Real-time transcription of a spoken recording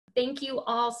Thank you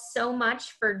all so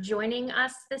much for joining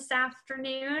us this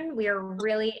afternoon. We are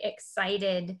really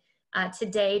excited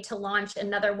today to launch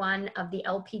another one of the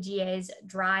LPGA's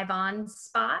Drive On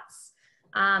spots.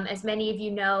 As many of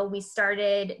you know, we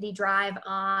started the Drive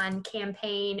On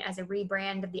campaign as a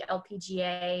rebrand of the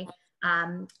LPGA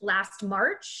last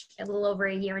March, a little over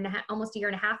a year and a half, almost a year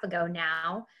and a half ago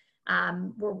now.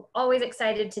 We're always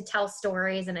excited to tell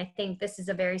stories, and I think this is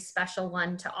a very special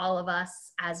one to all of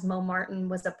us, as Mo Martin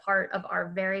was a part of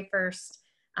our very first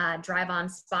Drive On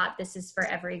spot. This is for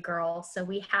every girl. So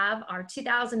we have our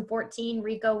 2014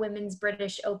 Rico Women's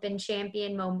British Open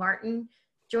champion, Mo Martin,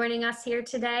 joining us here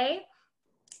today,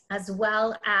 as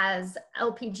well as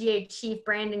LPGA Chief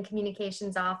Brand and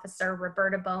Communications Officer,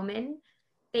 Roberta Bowman.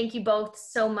 Thank you both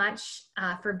so much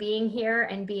for being here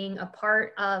and being a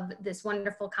part of this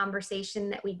wonderful conversation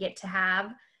that we get to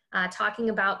have,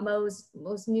 talking about Mo's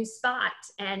new spot.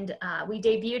 And we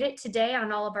debuted it today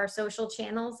on all of our social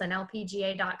channels and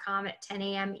lpga.com at 10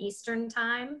 a.m. Eastern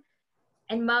time.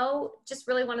 And Mo, just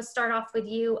really want to start off with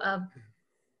you of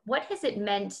what has it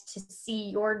meant to see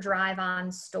your Drive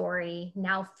On story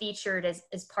now featured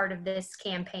as part of this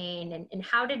campaign? And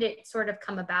how did it sort of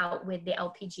come about with the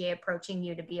LPGA approaching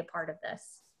you to be a part of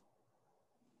this?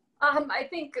 I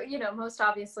think, most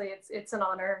obviously it's an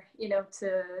honor,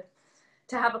 to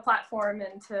have a platform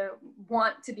and to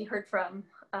want to be heard from.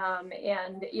 I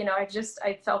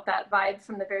felt that vibe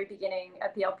from the very beginning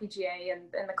at the LPGA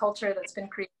and the culture that's been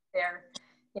created there.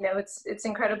 It's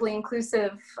incredibly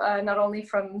inclusive, not only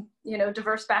from,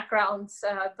 diverse backgrounds,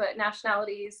 but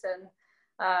nationalities. And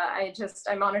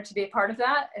I'm honored to be a part of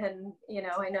that. And,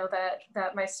 I know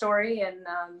that my story and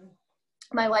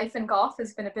my life in golf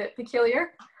has been a bit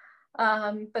peculiar.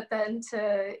 But then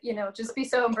to, just be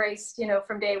so embraced,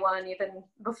 from day one, even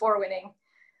before winning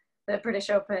the British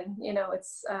Open,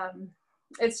 it's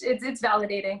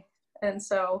validating. And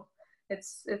so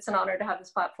it's an honor to have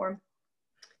this platform.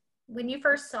 When you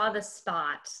first saw the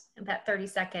spot, that 30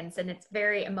 seconds, and it's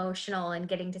very emotional and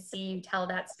getting to see you tell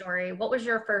that story, what was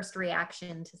your first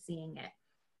reaction to seeing it?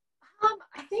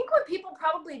 I think what people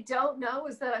probably don't know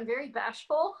is that I'm very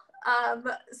bashful.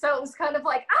 So it was kind of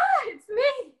like, it's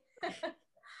me.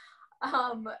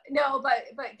 No,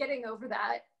 but getting over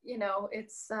that,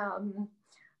 it's,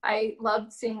 I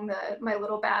loved seeing my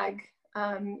little bag.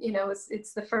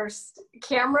 It's the first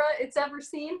camera it's ever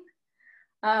seen.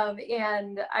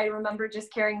 And I remember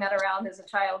just carrying that around as a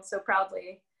child so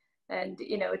proudly. And,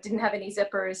 it didn't have any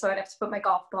zippers, so I'd have to put my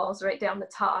golf balls right down the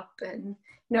top. And,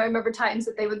 I remember times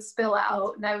that they would spill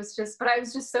out, and I was just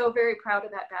so very proud of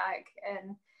that bag.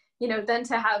 And, then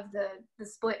to have the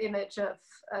split image of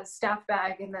a staff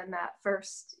bag and then that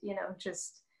first,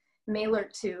 just mailer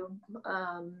tube,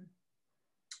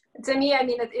 to me, I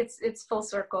mean, it's full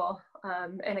circle.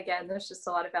 And again, there's just a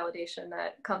lot of validation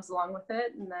that comes along with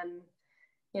it. And then,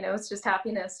 it's just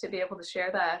happiness to be able to share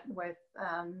that with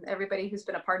everybody who's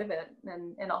been a part of it,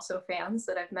 and also fans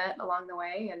that I've met along the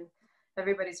way, and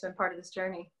everybody's been part of this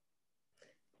journey.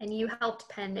 And you helped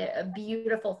pen a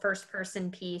beautiful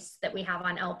first-person piece that we have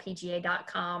on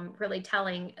lpga.com, really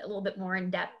telling a little bit more in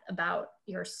depth about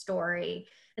your story.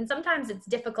 And sometimes it's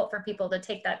difficult for people to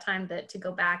take that time to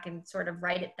go back and sort of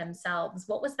write it themselves.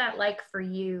 What was that like for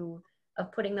you,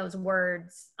 of putting those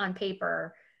words on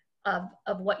paper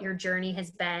of what your journey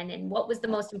has been, and what was the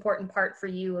most important part for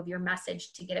you of your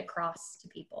message to get across to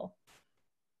people?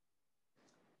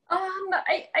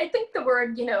 I think the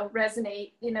word,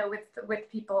 resonate,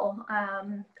 with people.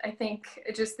 I think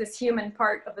just this human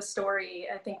part of a story,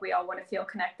 I think we all want to feel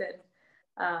connected.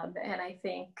 And I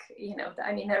think,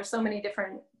 there are so many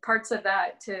different parts of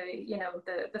that, to,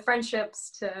 the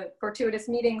friendships, to fortuitous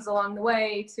meetings along the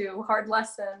way, to hard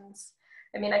lessons.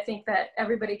 I think that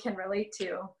everybody can relate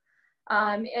to.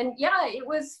 And yeah, it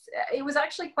was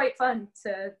actually quite fun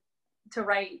to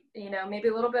write, maybe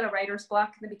a little bit of writer's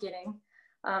block in the beginning.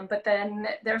 But then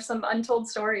there's some untold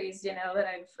stories, that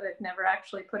I've never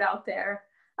actually put out there,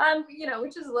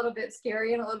 which is a little bit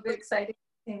scary and a little bit exciting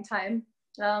at the same time.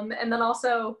 And then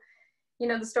also,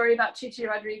 the story about Chichi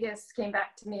Rodriguez came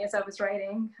back to me as I was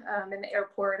writing, in the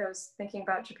airport. I was thinking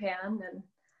about Japan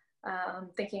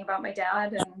and thinking about my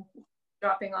dad and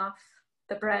dropping off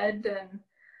the bread,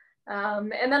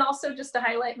 and then also just to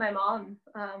highlight my mom.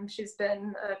 She's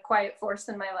been a quiet force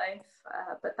in my life,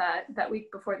 but that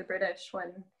week before the British,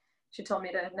 when she told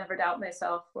me to never doubt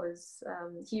myself, was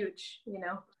huge,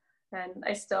 and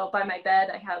I still, by my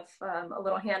bed, I have a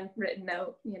little handwritten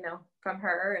note, from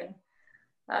her.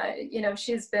 And,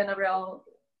 she's been a real,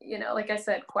 like I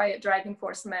said, quiet driving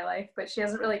force in my life, but she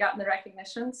hasn't really gotten the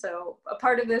recognition. So a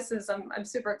part of this is I'm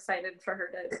super excited for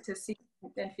her to see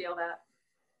and feel that.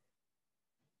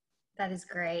 That is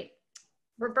great.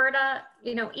 Roberta,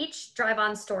 you know, each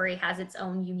drive-on story has its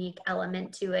own unique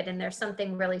element to it, and there's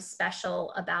something really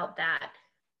special about that.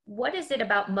 What is it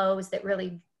about Mo's that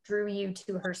really drew you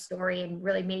to her story and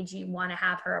really made you want to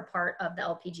have her a part of the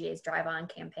LPGA's drive-on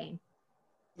campaign?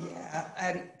 Yeah,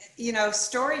 and you know,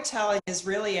 storytelling is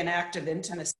really an act of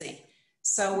intimacy.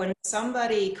 So when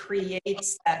somebody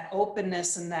creates that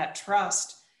openness and that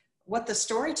trust, what the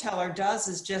storyteller does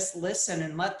is just listen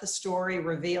and let the story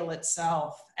reveal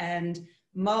itself. And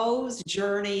Mo's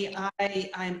journey,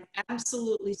 I'm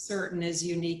absolutely certain, is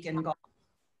unique in golf.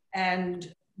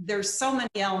 And there's so many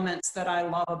elements that I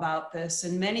love about this.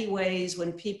 In many ways,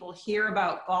 when people hear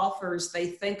about golfers, they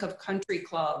think of country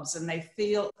clubs and they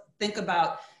think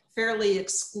about fairly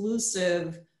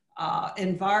exclusive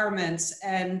environments.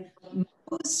 And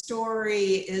Mo's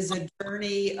story is a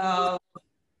journey of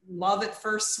love at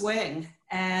first swing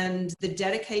and the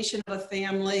dedication of a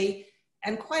family,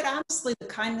 and quite honestly, the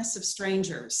kindness of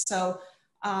strangers. So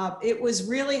it was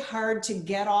really hard to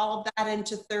get all of that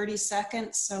into 30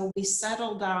 seconds. So we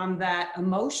settled on that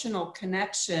emotional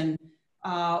connection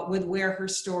with where her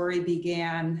story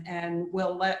began. And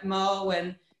we'll let Mo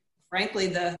and frankly,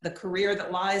 the career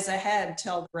that lies ahead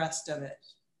tell the rest of it.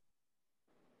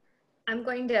 I'm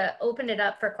going to open it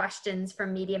up for questions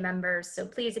from media members. So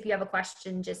please, if you have a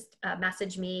question, just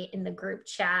message me in the group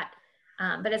chat.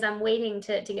 But as I'm waiting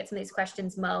to get some of these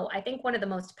questions, Mo, I think one of the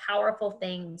most powerful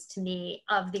things to me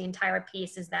of the entire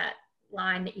piece is that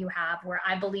line that you have where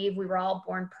I believe we were all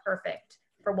born perfect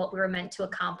for what we were meant to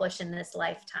accomplish in this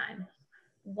lifetime.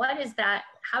 What is that?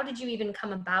 How did you even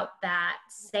come about that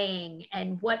saying,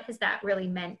 and what has that really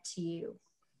meant to you?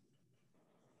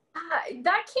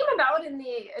 That came about in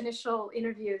the initial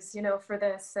interviews, you know, for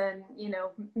this, and, you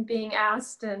know, being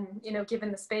asked and, you know, given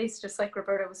the space, just like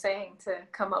Roberta was saying, to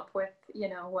come up with, you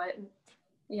know,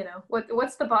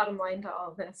 what's the bottom line to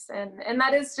all this. And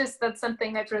that is just, that's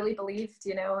something I've really believed,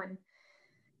 you know, and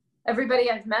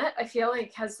everybody I've met, I feel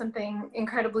like has something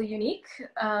incredibly unique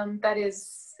that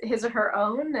is his or her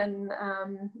own. And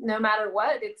no matter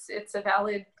what, it's a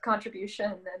valid contribution.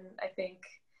 And I think,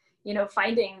 you know,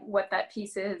 finding what that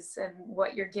piece is and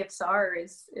what your gifts are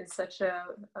is such a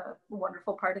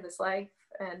wonderful part of this life.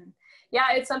 And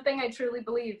yeah, it's something I truly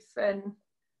believe. And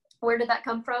where did that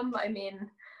come from? I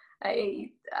mean, I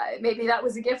maybe that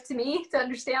was a gift to me to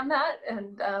understand that.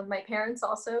 And my parents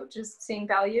also just seeing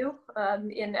value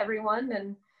in everyone.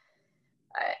 And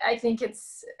I think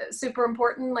it's super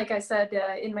important, like I said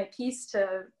in my piece,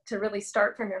 to really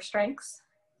start from your strengths.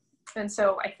 And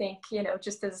so I think, you know,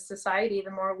 just as a society,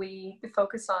 the more we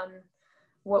focus on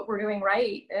what we're doing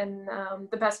right and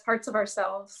the best parts of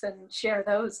ourselves and share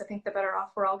those, I think the better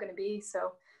off we're all going to be.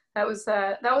 So that was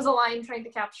a line trying to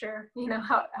capture, you know,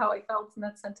 how I felt in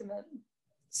that sentiment.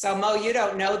 So Mo, you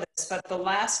don't know this, but the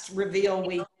last reveal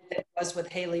we did was with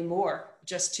Haley Moore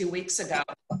just 2 weeks ago.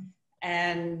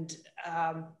 And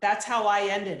that's how I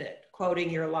ended it, quoting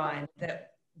your line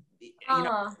that, you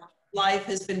know, life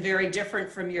has been very different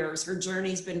from yours. Her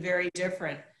journey's been very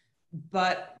different,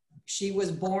 but she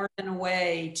was born in a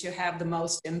way to have the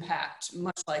most impact,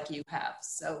 much like you have.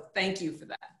 So thank you for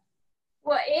that.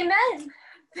 Well, amen.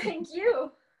 Thank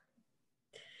you.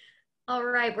 All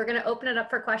right, we're going to open it up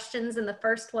for questions. And the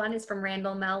first one is from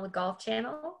Randall Mell with Golf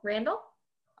Channel. Randall?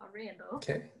 Randall.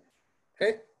 Okay.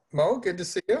 Hey, Mo, good to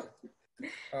see you.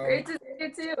 Great to see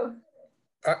you too.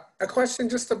 A question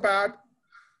just about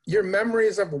your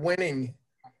memories of winning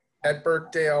at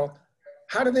Birkdale.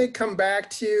 How do they come back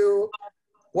to you?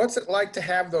 What's it like to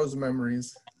have those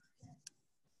memories?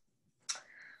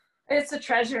 It's a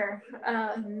treasure.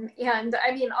 And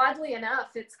I mean, oddly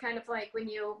enough, it's kind of like when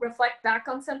you reflect back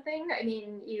on something, I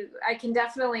mean, I can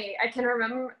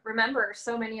remember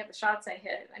so many of the shots I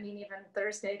hit. I mean, even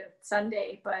Thursday to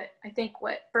Sunday, but I think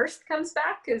what first comes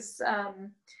back is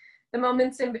the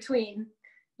moments in between,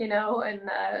 you know, and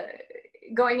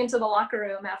going into the locker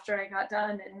room after I got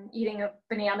done and eating a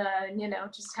banana and, you know,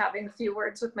 just having a few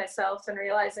words with myself and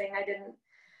realizing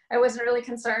I wasn't really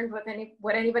concerned with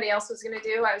what anybody else was going to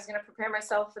do. I was going to prepare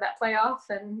myself for that playoff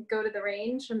and go to the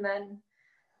range. And then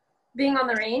being on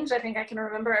the range, I think I can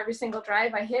remember every single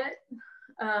drive I hit.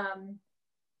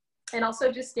 And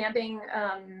also just standing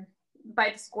by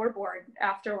the scoreboard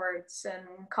afterwards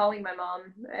and calling my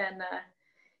mom and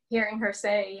hearing her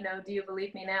say, you know, do you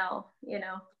believe me now? You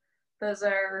know, those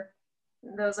are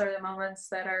the moments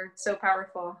that are so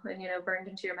powerful and, you know, burned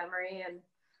into your memory.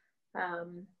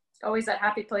 And always that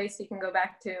happy place you can go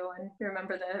back to and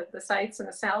remember the sights and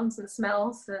the sounds and the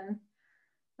smells. And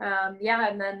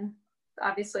and then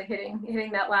obviously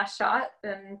hitting that last shot,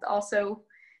 and also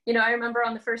you know, I remember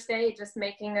on the first day just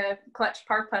making a clutch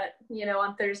par putt, you know,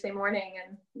 on Thursday morning,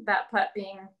 and that putt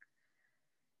being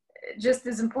just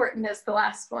as important as the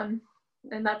last one.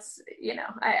 And that's, you know,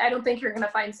 I don't think you're going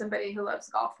to find somebody who loves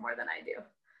golf more than I do.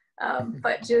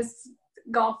 But just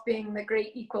golf being the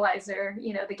great equalizer,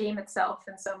 you know, the game itself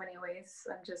in so many ways,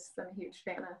 I'm a huge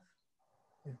fan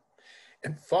of.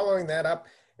 And following that up,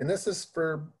 and this is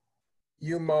for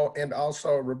you, Mo, and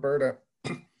also Roberta,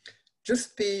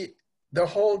 just the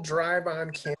whole Drive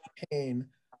On campaign,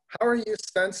 how are you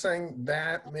sensing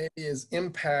that maybe is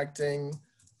impacting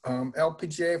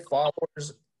LPGA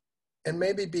followers and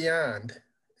maybe beyond,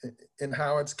 in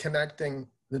how it's connecting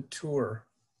the tour?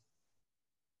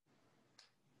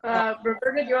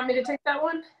 Roberta, do you want me to take that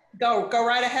one? Go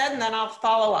right ahead, and then I'll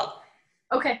follow up.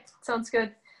 Okay, sounds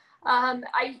good.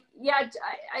 I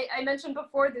mentioned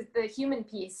before the human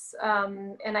piece,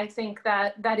 and I think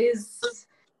that is,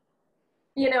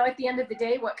 you know, at the end of the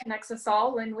day, what connects us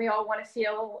all, and we all want to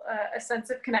feel a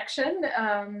sense of connection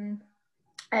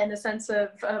and a sense of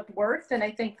worth. And I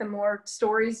think the more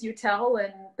stories you tell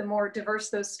and the more diverse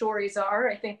those stories are,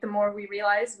 I think the more we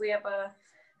realize we have a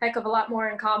heck of a lot more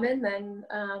in common than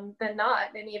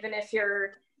not. And even if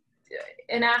you're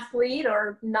an athlete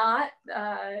or not,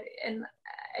 and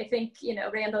I think, you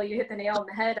know, Randall, you hit the nail on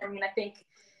the head. I mean, I think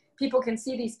people can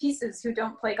see these pieces who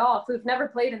don't play golf, who've never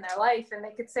played in their life, and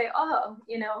they could say, oh,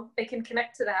 you know, they can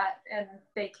connect to that, and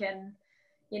they can,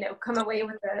 you know, come away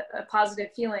with a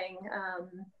positive feeling,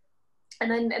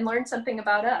 and learn something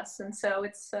about us. And so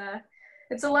it's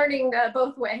a learning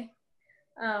both way.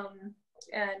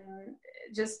 And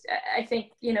just, I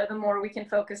think, you know, the more we can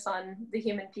focus on the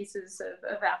human pieces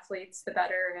of athletes, the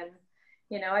better. And,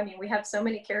 you know, I mean, we have so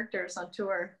many characters on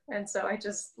tour. And so I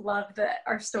just love that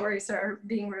our stories are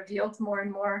being revealed more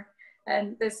and more.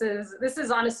 And this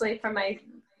is honestly, from my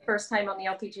first time on the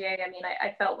LPGA, I mean,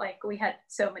 I felt like we had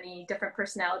so many different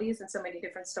personalities and so many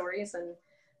different stories. And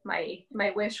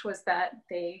my wish was that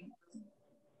they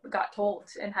got told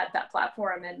and had that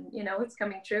platform. And, you know, it's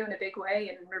coming true in a big way.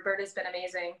 And Roberta's been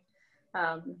amazing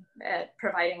at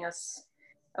providing us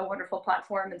a wonderful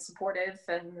platform and supportive,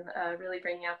 and really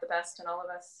bringing out the best in all of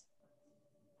us.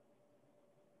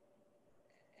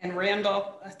 And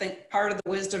Randall, I think part of the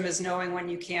wisdom is knowing when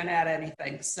you can't add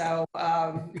anything. So,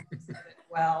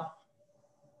 well.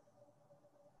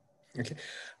 Okay,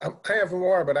 I have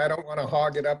more, but I don't want to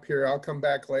hog it up here. I'll come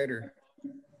back later.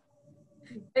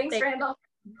 Thanks, Randall.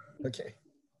 Okay.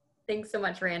 Thanks so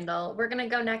much, Randall. We're going to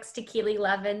go next to Keely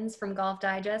Levins from Golf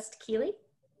Digest. Keely?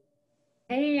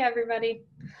 Hey, everybody.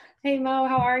 Hey, Mo,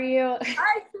 how are you?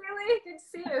 Hi, Keely. Good to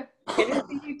see you. Good to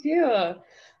see you, too.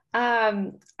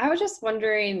 I was just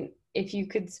wondering if you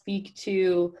could speak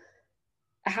to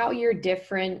how you're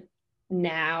different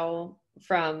now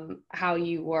from how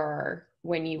you were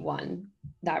when you won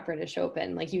that British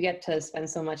Open. Like, you get to spend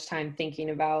so much time thinking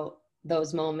about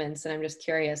those moments, and I'm just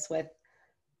curious, with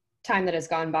time that has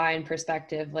gone by in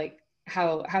perspective, like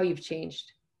how you've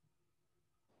changed.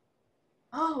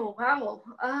 Oh, wow.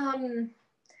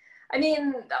 I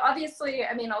mean, obviously,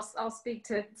 I mean, I'll speak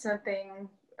to something,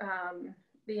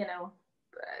 you know,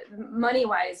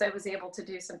 money-wise, I was able to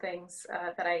do some things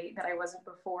that I wasn't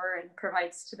before, and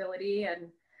provide stability. And,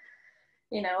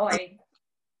 you know,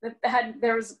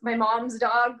 there was my mom's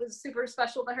dog was super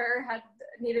special to her,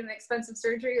 needed an expensive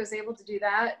surgery, was able to do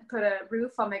that, put a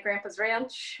roof on my grandpa's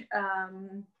ranch,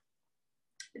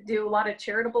 do a lot of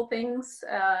charitable things,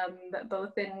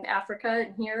 both in Africa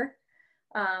and here.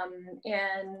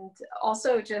 And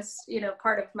also just, you know,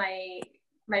 part of my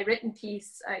written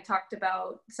piece, I talked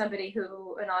about somebody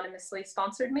who anonymously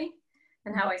sponsored me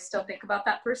and how I still think about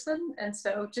that person. And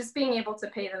so just being able to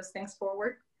pay those things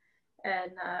forward,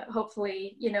 and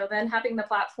hopefully, you know, then having the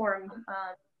platform,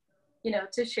 you know,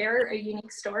 to share a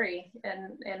unique story,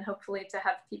 and hopefully to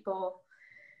have people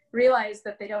realize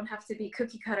that they don't have to be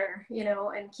cookie cutter, you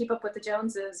know, and keep up with the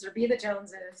Joneses or be the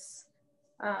Joneses.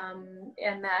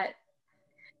 And that,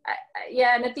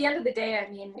 yeah, and at the end of the day, I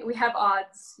mean, we have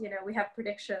odds, you know, we have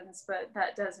predictions, but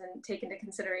that doesn't take into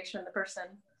consideration the person.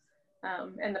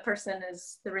 And the person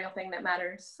is the real thing that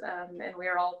matters. And we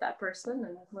are all that person,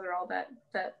 and we're all that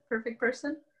perfect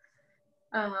person.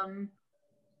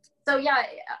 So yeah,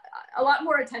 a lot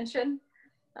more attention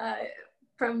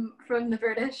from the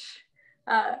British,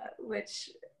 which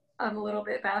I'm a little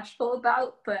bit bashful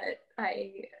about, but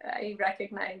I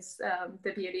recognize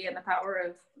the beauty and the power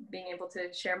of being able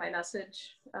to share my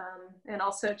message, and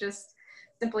also just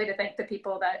simply to thank the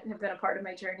people that have been a part of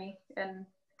my journey, and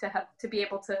to be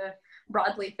able to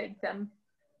broadly thank them.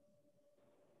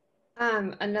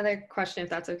 Another question, if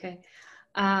that's okay.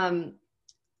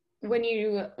 when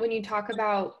you talk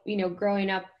about, you know, growing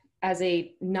up as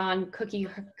a non-cookie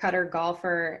cutter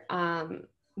golfer,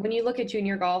 when you look at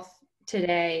junior golf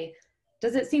today,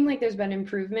 does it seem like there's been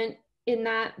improvement in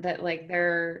that like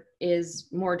there is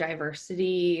more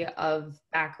diversity of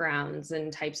backgrounds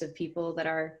and types of people that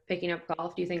are picking up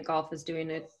golf? Do you think golf is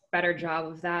doing a better job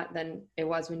of that than it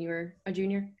was when you were a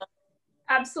junior?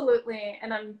 Absolutely,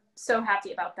 and I'm so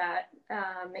happy about that.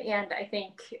 And I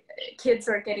think kids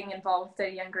are getting involved at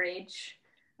a younger age.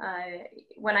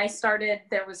 When I started,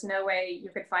 there was no way you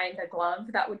could find a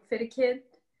glove that would fit a kid.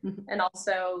 And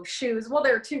also shoes. Well,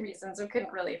 there were two reasons. We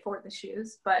couldn't really afford the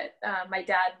shoes, but my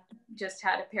dad just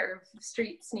had a pair of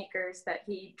street sneakers that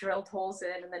he drilled holes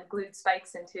in and then glued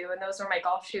spikes into, and those were my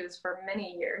golf shoes for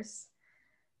many years.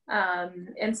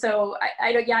 And so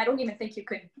I don't even think you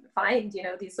could find, you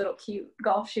know, these little cute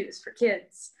golf shoes for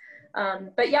kids.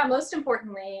 But yeah, most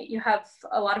importantly, you have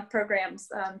a lot of programs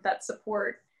that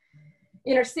support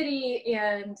inner city,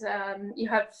 and you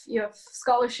have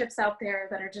scholarships out there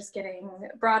that are just getting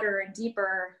broader and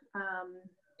deeper.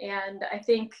 And I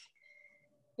think,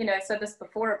 you know, I said this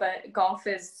before, but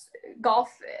the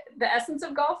essence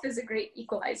of golf is a great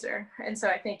equalizer. And so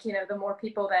I think, you know, the more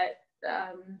people that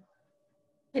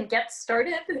can get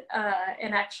started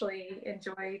and actually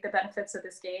enjoy the benefits of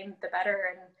this game, the better.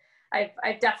 And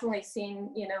I've definitely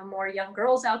seen, you know, more young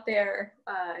girls out there,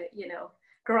 you know,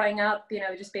 growing up, you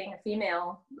know, just being a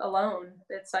female alone.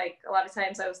 It's like a lot of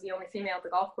times I was the only female at the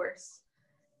golf course.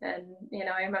 And, you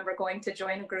know, I remember going to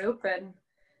join a group and,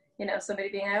 you know, somebody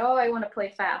being like, oh, I want to play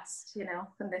fast, you know,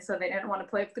 and so they didn't want to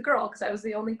play with the girl because I was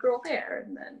the only girl there.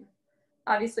 And then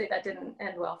obviously that didn't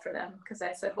end well for them because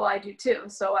I said, well, I do too,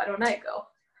 so why don't I go?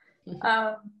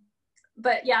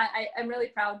 But yeah, I'm really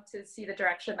proud to see the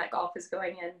direction that golf is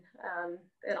going in,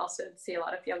 and also to see a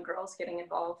lot of young girls getting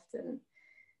involved. And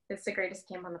it's the greatest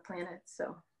game on the planet,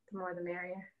 so the more the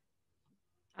merrier.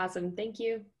 Awesome, thank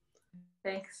you.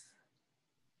 Thanks.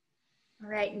 All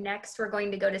right, next we're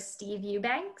going to go to Steve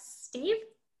Eubanks. Steve?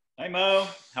 Hey Mo,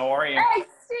 how are you? Hey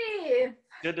Steve!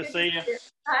 Good to see you.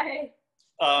 Hi.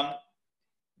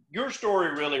 Your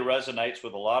story really resonates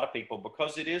with a lot of people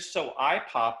because it is so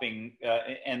eye-popping,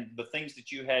 and the things that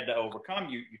you had to overcome.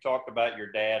 You talked about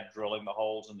your dad drilling the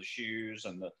holes in the shoes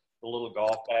and the little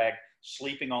golf bag,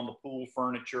 sleeping on the pool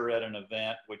furniture at an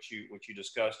event, which you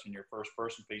discussed in your first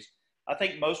person piece. I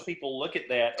think most people look at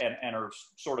that and are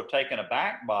sort of taken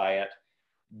aback by it.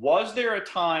 Was there a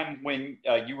time when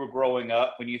you were growing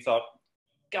up when you thought,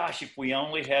 gosh, if we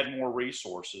only had more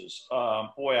resources,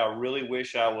 boy, I really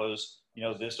wish I was, you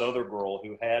know, this other girl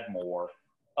who had more?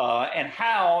 And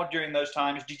how, during those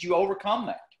times, did you overcome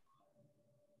that?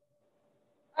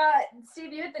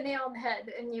 Steve, you hit the nail on the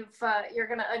head, and you're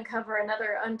going to uncover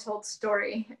another untold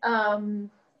story. I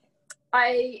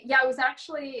was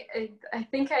actually, I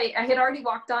think I had already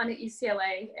walked on at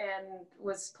UCLA and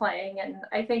was playing, and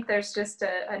I think there's just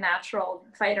a natural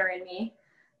fighter in me,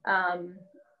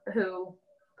 who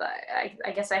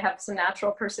I guess I have some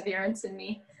natural perseverance in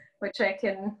me, which I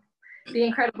can be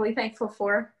incredibly thankful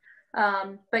for.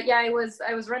 But yeah, I was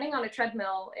running on a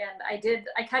treadmill, and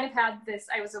I kind of had this,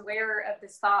 I was aware of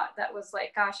this thought that was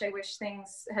like, gosh, I wish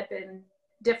things had been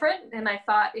different. And I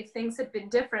thought if things had been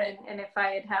different, and if I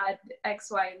had had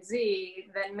X, Y, and Z,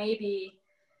 then maybe,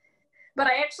 but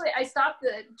I stopped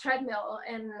the treadmill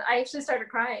and I actually started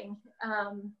crying.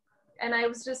 And I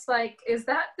was just like, is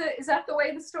that the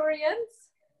way the story ends?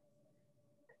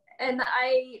 And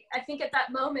I think at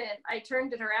that moment I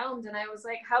turned it around and I was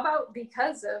like, how about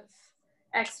because of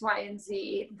X, Y, and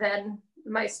Z, then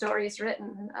my story is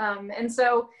written. And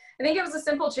so I think it was a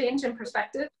simple change in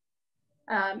perspective.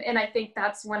 And I think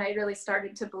that's when I really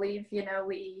started to believe, you know,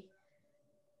 we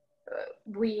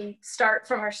start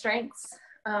from our strengths,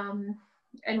 and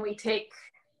we take,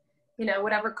 you know,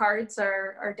 whatever cards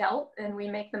are dealt, and we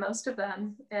make the most of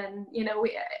them. And, you know,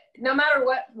 no matter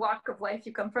what walk of life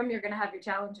you come from, you're going to have your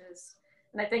challenges.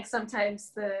 And I think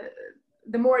sometimes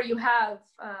the more you have,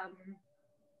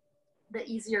 the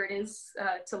easier it is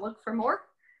to look for more,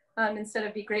 instead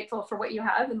of be grateful for what you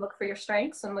have and look for your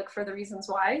strengths and look for the reasons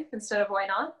why instead of why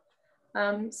not.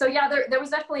 So yeah, there was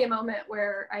definitely a moment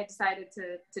where I decided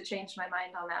to change my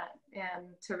mind on that and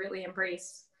to really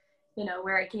embrace, you know,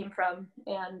 where I came from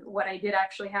and what I did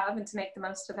actually have, and to make the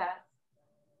most of that.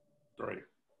 Great.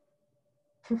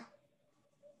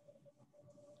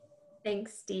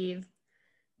 Thanks, Steve.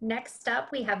 Next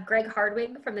up, we have Greg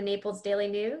Hardwig from the Naples Daily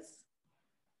News.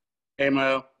 Hey,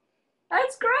 Mo.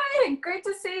 That's great. Great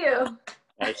to see you.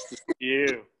 Nice to see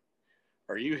you.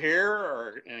 Are you here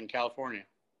or in California?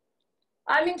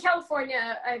 I'm in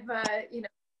California. I've, you know,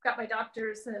 got my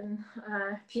doctors and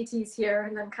PTs here,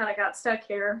 and then kind of got stuck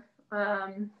here.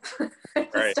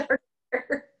 Right.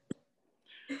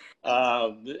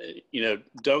 You know,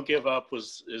 don't give up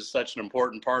is such an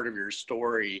important part of your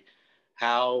story.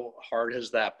 How hard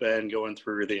has that been going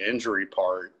through the injury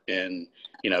part and,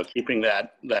 you know, keeping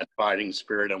that fighting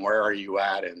spirit, and where are you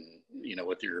at in, you know,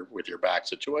 with your back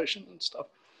situation and stuff?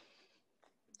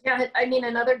 Yeah, I mean,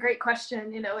 another great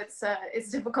question. You know, it's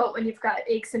difficult when you've got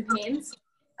aches and pains.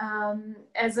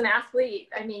 As an athlete,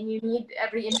 I mean, you need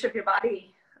every inch of your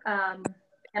body.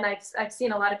 And I've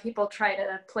seen a lot of people try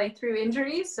to play through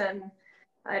injuries, and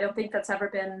I don't think that's ever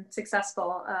been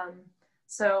successful.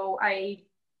 So I've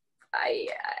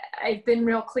been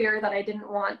real clear that I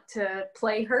didn't want to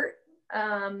play hurt.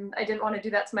 I didn't want to do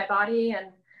that to my body,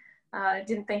 and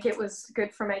didn't think it was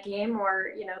good for my game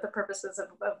or, you know, the purposes of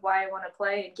why I want to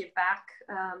play and give back.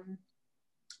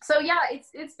 So yeah,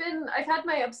 it's been, I've had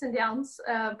my ups and downs,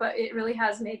 but it really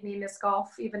has made me miss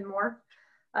golf even more.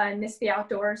 I miss the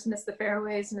outdoors, miss the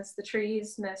fairways, miss the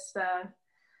trees, miss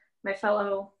my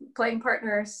fellow playing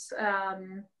partners.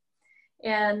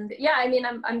 And yeah, I mean,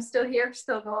 I'm still here,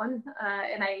 still going,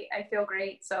 and I feel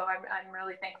great. So I'm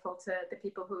really thankful to the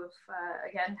people who have,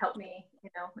 again, helped me. You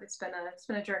know, it's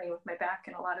been a journey with my back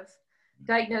and a lot of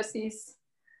diagnoses.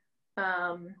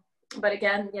 But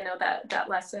again, you know, that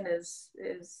lesson is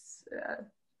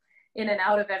in and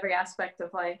out of every aspect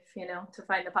of life, you know, to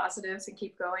find the positives and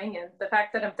keep going. And the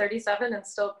fact that I'm 37 and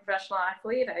still a professional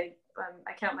athlete, I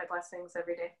count my blessings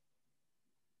every day.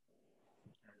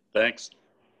 Thanks.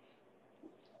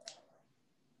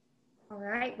 All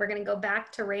right, we're gonna go back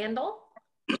to Randall.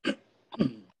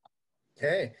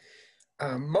 Okay.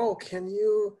 Mo, can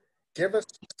you give us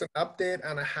just an update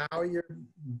on how your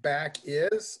back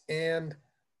is? And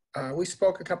we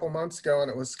spoke a couple months ago, and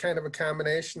it was kind of a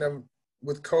combination of,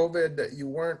 with COVID, that you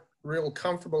weren't real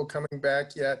comfortable coming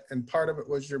back yet, and part of it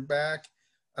was your back.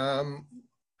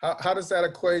 How does that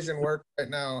equation work right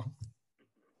now?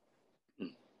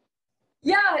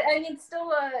 Yeah, I mean,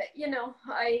 still, you know,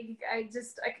 I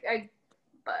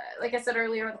like I said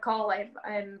earlier on the call,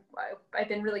 I've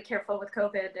been really careful with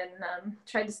COVID and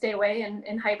tried to stay away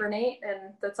and hibernate,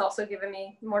 and that's also given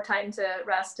me more time to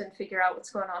rest and figure out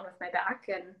what's going on with my back.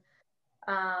 And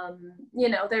you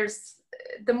know,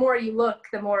 the more you look,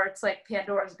 the more it's like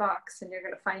Pandora's box, and you're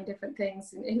going to find different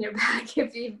things in your back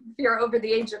if you're over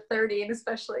the age of 30, and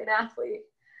especially an athlete.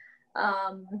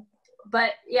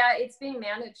 But yeah, it's being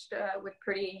managed with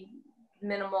pretty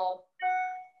minimal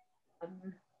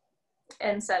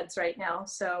NSAIDs right now.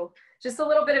 So just a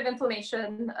little bit of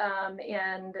inflammation,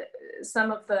 and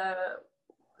some of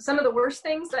the worst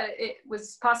things that it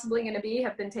was possibly going to be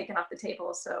have been taken off the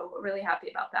table. So we're really happy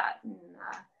about that. And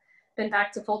been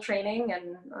back to full training,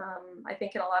 and I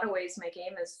think in a lot of ways my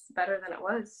game is better than it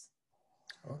was.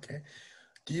 Okay.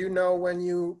 Do you know when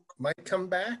you might come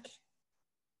back?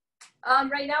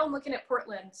 Right now I'm looking at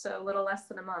Portland, so a little less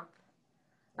than a month.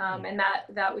 And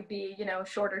that would be, you know, a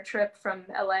shorter trip from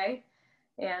LA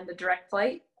and a direct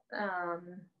flight.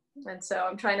 And so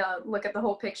I'm trying to look at the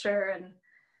whole picture and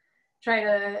try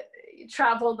to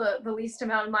travel the least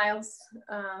amount of miles,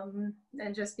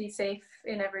 and just be safe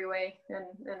in every way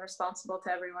and responsible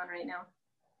to everyone right now.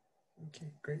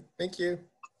 Okay, great. Thank you.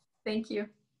 Thank you.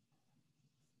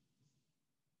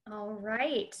 All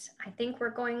right, I think we're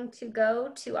going to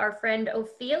go to our friend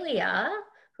Ophelia,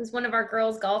 who's one of our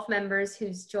girls golf members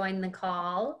who's joined the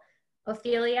call.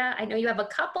 Ophelia, I know you have a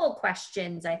couple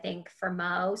questions, I think, for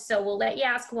Mo, so we'll let you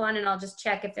ask one, and I'll just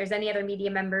check if there's any other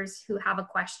media members who have a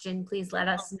question. Please let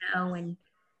us know, and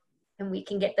we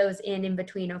can get those in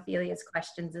between Ophelia's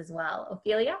questions as well.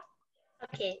 Ophelia?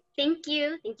 Okay, thank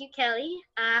you. Thank you, Kelly.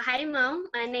 Hi, Mo.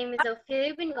 My name is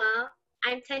Ophelia Benoit.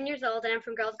 I'm 10 years old, and I'm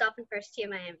from Girls Golf in First Year,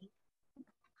 Miami.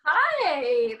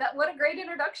 Hi, what a great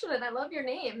introduction, and I love your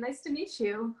name. Nice to meet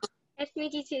you. Nice to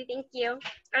meet you too, thank you.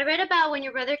 I read about when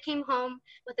your brother came home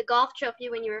with a golf trophy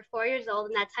when you were 4 years old,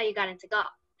 and that's how you got into golf.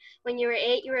 When you were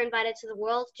 8, you were invited to the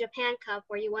World Japan Cup,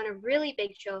 where you won a really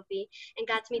big trophy and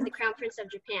got to meet the Crown Prince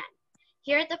of Japan.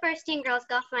 Here at the First Team Girls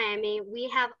Golf Miami, we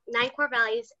have 9 core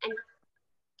values, and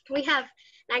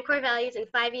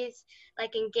 5 E's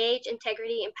like engage,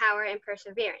 integrity, empower, and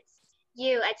perseverance.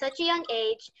 You, at such a young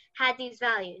age, had these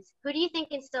values. Who do you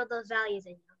think instilled those values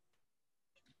in you?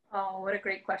 Oh, what a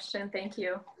great question. Thank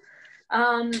you.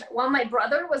 Well, my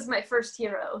brother was my first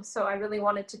hero, so I really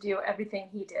wanted to do everything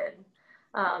he did.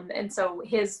 And so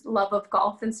his love of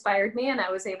golf inspired me, and I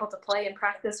was able to play and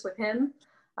practice with him,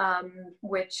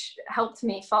 which helped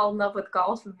me fall in love with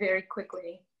golf very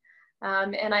quickly.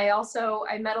 And I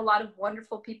met a lot of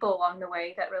wonderful people along the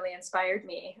way that really inspired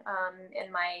me.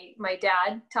 And my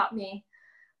dad taught me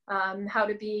how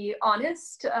to be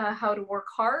honest, how to work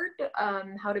hard,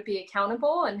 how to be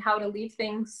accountable, and how to leave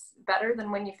things better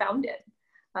than when you found it.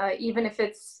 Even if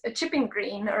it's a chipping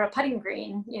green or a putting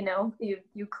green, you know,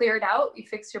 you clear it out, you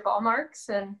fix your ball marks.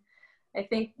 And I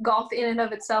think golf in and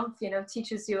of itself, you know,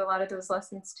 teaches you a lot of those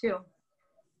lessons too.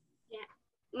 Yeah,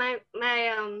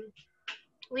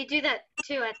 we do that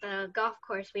too at the golf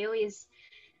course. We always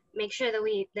make sure that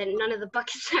none of the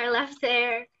buckets are left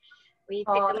there. We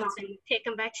pick them up and take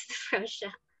them back to the pro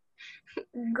shop.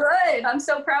 Good. I'm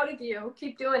so proud of you.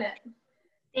 Keep doing it.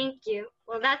 Thank you.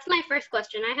 Well, that's my first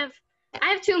question. I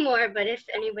have two more, but if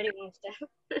anybody wants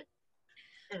to.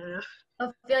 I don't know.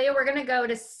 Ophelia, we're going to go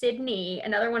to Sydney,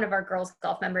 another one of our girls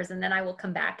golf members, and then I will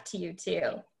come back to you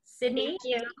too. Sydney,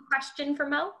 you have a question for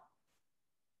Mo?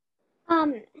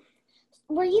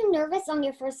 Were you nervous on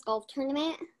your first golf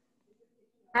tournament?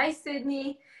 Hi,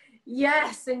 Sydney.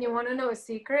 Yes, and you want to know a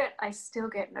secret? I still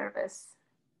get nervous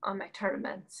on my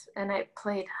tournaments, and I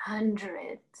played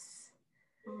hundreds.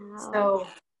 Wow. So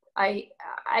I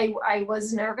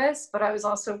was nervous, but I was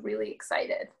also really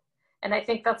excited. And I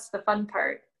think that's the fun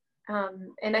part.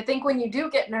 And I think when you do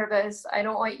get nervous, I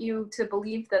don't want you to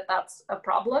believe that that's a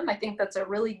problem. I think that's a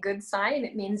really good sign.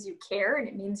 It means you care and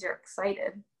it means you're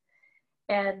excited.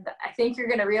 And I think you're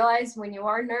going to realize when you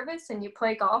are nervous and you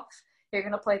play golf, you're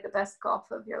going to play the best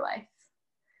golf of your life.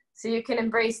 So you can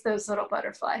embrace those little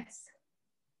butterflies.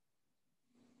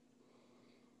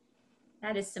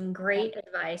 That is some great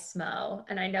advice, Mo.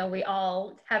 And I know we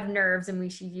all have nerves and we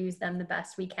should use them the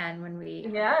best we can when we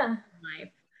live.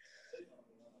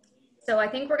 So I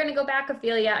think we're going to go back,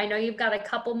 Ophelia. I know you've got a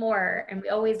couple more and we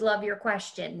always love your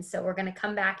questions. So we're going to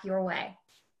come back your way.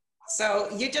 So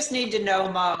you just need to know,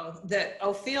 Mo, that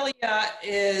Ophelia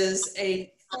is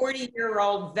a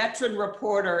 40-year-old veteran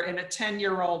reporter in a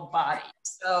 10-year-old body.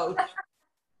 So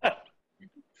I'm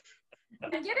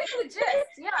getting the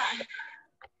gist, yeah.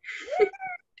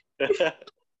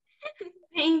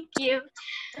 Thank you.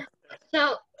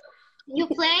 So you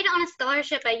played on a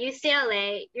scholarship at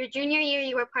UCLA. Your junior year,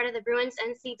 you were part of the Bruins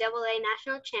NCAA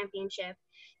National Championship.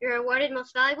 You were awarded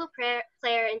Most Valuable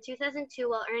Player in 2002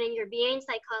 while earning your BA in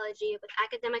Psychology with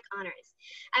academic honors.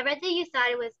 I read that you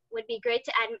thought it would be great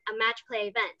to add a match play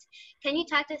event. Can you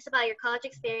talk to us about your college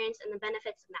experience and the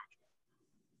benefits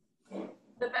of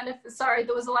match? Sorry,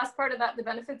 there was the last part of that, the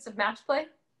benefits of match play?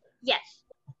 Yes.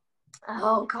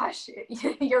 Oh gosh,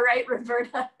 you're right,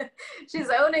 Roberta. She's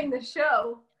owning the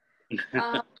show.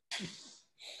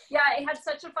 Yeah, I had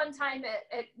such a fun time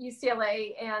at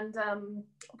UCLA, and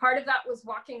part of that was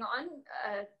walking on,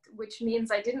 which means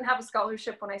I didn't have a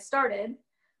scholarship when I started,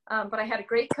 but I had a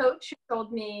great coach who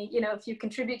told me, you know, if you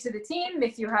contribute to the team,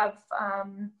 if you have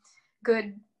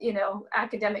good, you know,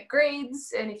 academic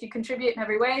grades, and if you contribute in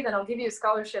every way, then I'll give you a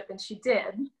scholarship, and she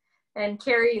did. And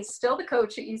Carrie is still the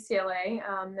coach at UCLA.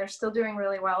 They're still doing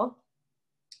really well.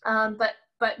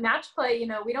 But match play, you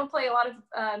know, we don't play a lot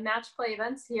of match play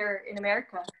events here in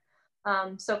America.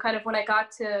 So kind of when I got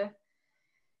to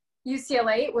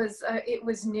UCLA, it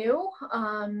was new.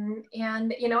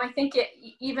 And, you know, I think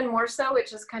even more so, it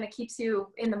just kind of keeps you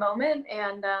in the moment.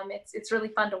 And it's really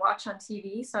fun to watch on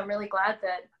TV. So I'm really glad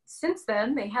that since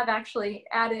then they have actually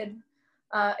added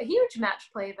a huge match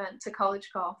play event to college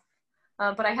golf.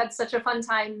 But I had such a fun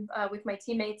time with my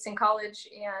teammates in college,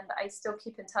 and I still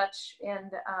keep in touch,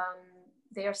 and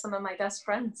they are some of my best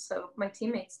friends, so my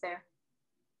teammates there.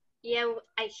 Yeah,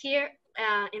 I hear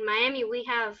in Miami we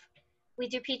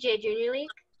do PGA Junior League,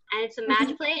 and it's a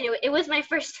match play, and it was my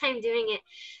first time doing it.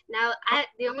 Now,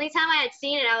 the only time I had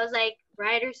seen it, I was like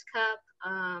Ryder's Cup,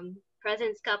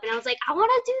 President's Cup, and I was like, I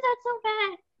want to do that so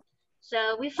bad.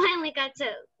 So we finally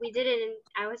we did it, and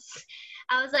I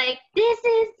was like, this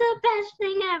is the best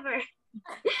thing ever.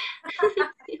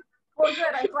 Well,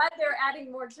 good. I'm glad they're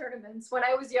adding more tournaments. When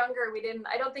I was younger,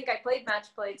 I don't think I played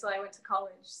match play until I went to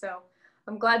college. So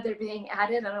I'm glad they're being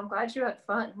added, and I'm glad you had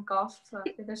fun. Golf,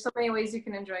 there's so many ways you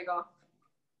can enjoy golf.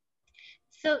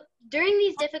 So during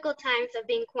these difficult times of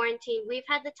being quarantined, we've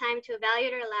had the time to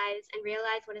evaluate our lives and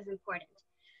realize what is important.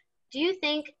 Do you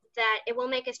think that it will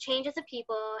make us change as a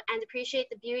people and appreciate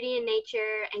the beauty in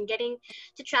nature and getting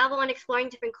to travel and exploring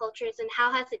different cultures, and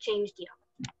how has it changed you?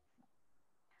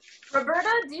 Roberta,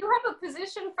 do you have a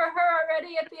position for her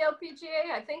already at the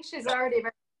LPGA? I think she's already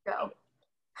ready to go.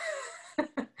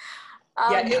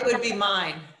 Yeah, it would be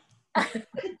mine.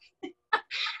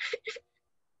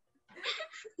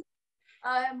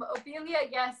 Ophelia,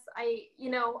 yes,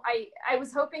 I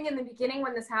was hoping in the beginning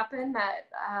when this happened that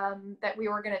that we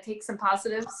were going to take some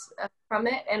positives from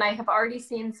it, and I have already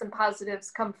seen some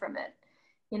positives come from it.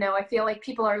 You know, I feel like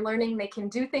people are learning they can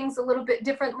do things a little bit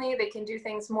differently, they can do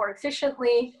things more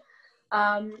efficiently,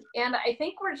 and I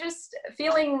think we're just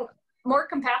feeling more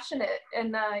compassionate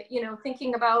and you know,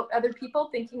 thinking about other people,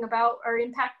 thinking about our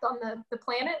impact on the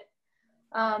planet.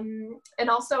 And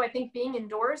also I think being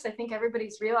indoors, I think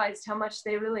everybody's realized how much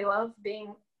they really love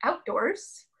being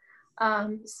outdoors.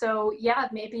 So yeah,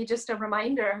 maybe just a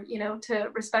reminder, you know, to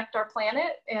respect our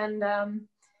planet and,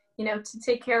 you know, to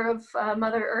take care of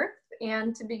Mother Earth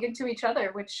and to be good to each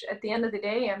other, which at the end of the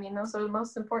day, I mean, those are the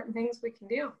most important things we can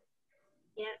do.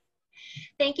 Yeah.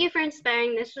 Thank you for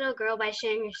inspiring this little girl by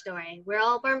sharing your story. We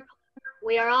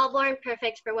are all born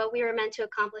perfect for what we were meant to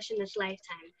accomplish in this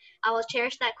lifetime. I will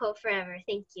cherish that quote forever.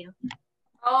 Thank you.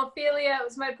 Oh, Ophelia, it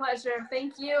was my pleasure.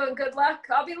 Thank you and good luck.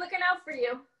 I'll be looking out for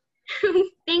you.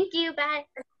 Thank you. Bye.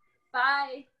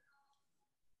 Bye.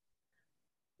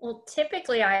 Well,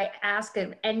 typically I ask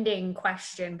an ending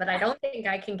question, but I don't think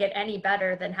I can get any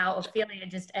better than how Ophelia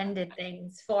just ended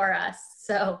things for us.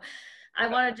 So I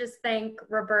want to just thank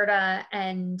Roberta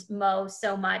and Mo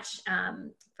so much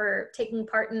for taking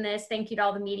part in this. Thank you to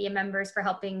all the media members for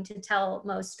helping to tell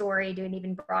Mo's story to an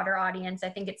even broader audience. I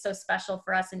think it's so special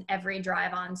for us in every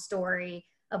drive-on story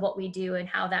of what we do and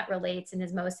how that relates. And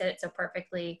as Mo said it so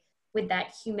perfectly, with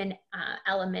that human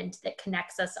element that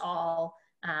connects us all.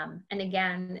 And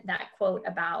again, that quote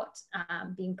about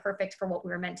being perfect for what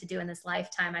we were meant to do in this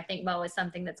lifetime, I think, Mo, is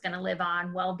something that's going to live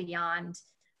on well beyond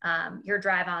your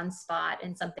drive-on spot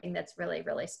and something that's really,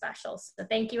 really special. So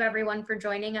thank you everyone for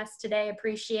joining us today.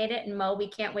 Appreciate it. And Mo, we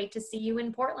can't wait to see you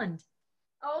in Portland.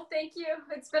 Oh, thank you.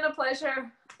 It's been a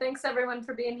pleasure. Thanks everyone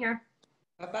for being here.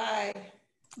 Bye-bye.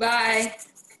 Bye.